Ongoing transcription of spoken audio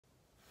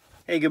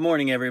Hey, good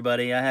morning,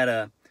 everybody. I had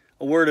a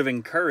word of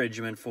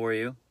encouragement for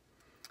you,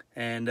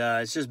 and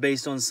it's just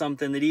based on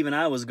something that even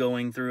I was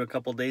going through a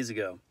couple days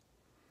ago.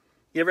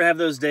 You ever have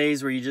those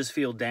days where you just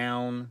feel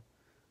down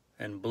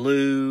and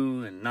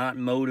blue and not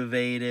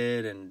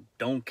motivated and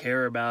don't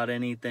care about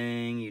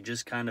anything? You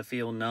just kind of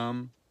feel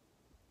numb?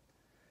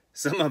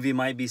 Some of you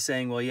might be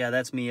saying, well, yeah,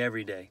 that's me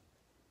every day.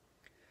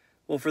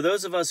 Well, for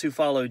those of us who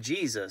follow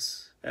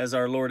Jesus as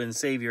our Lord and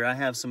Savior, I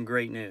have some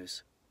great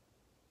news.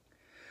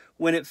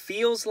 When it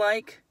feels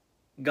like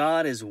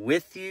God is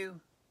with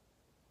you,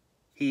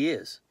 He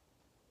is.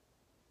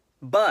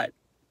 But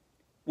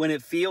when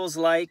it feels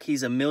like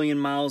He's a million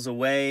miles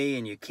away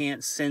and you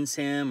can't sense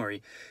Him, or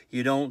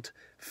you don't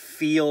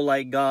feel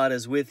like God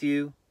is with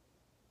you,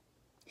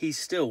 He's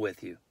still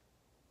with you.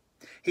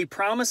 He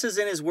promises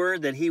in His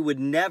Word that He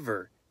would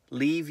never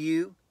leave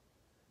you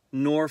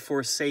nor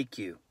forsake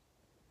you.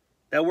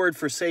 That word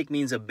forsake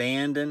means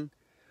abandon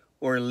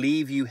or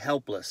leave you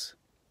helpless.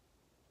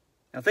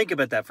 Now think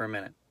about that for a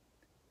minute.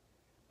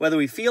 Whether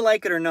we feel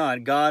like it or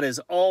not, God is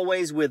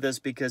always with us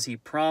because He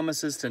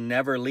promises to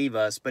never leave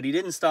us, but He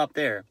didn't stop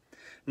there.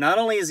 Not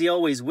only is He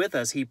always with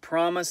us, He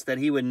promised that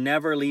He would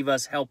never leave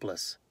us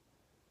helpless.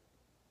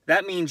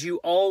 That means you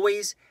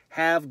always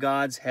have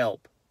God's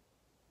help.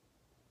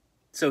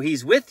 So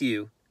He's with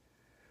you,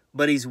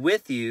 but He's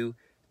with you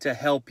to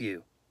help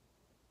you.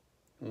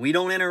 We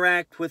don't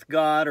interact with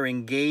God or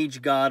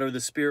engage God or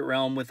the spirit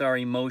realm with our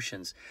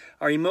emotions.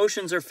 Our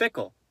emotions are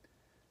fickle.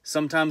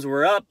 Sometimes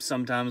we're up,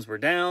 sometimes we're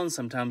down,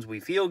 sometimes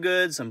we feel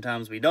good,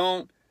 sometimes we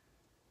don't.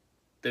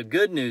 The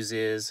good news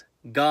is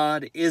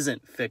God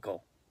isn't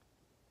fickle.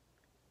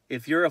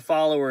 If you're a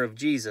follower of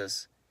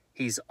Jesus,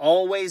 He's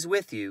always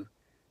with you,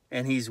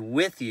 and He's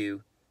with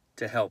you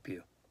to help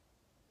you.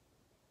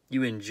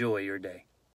 You enjoy your day.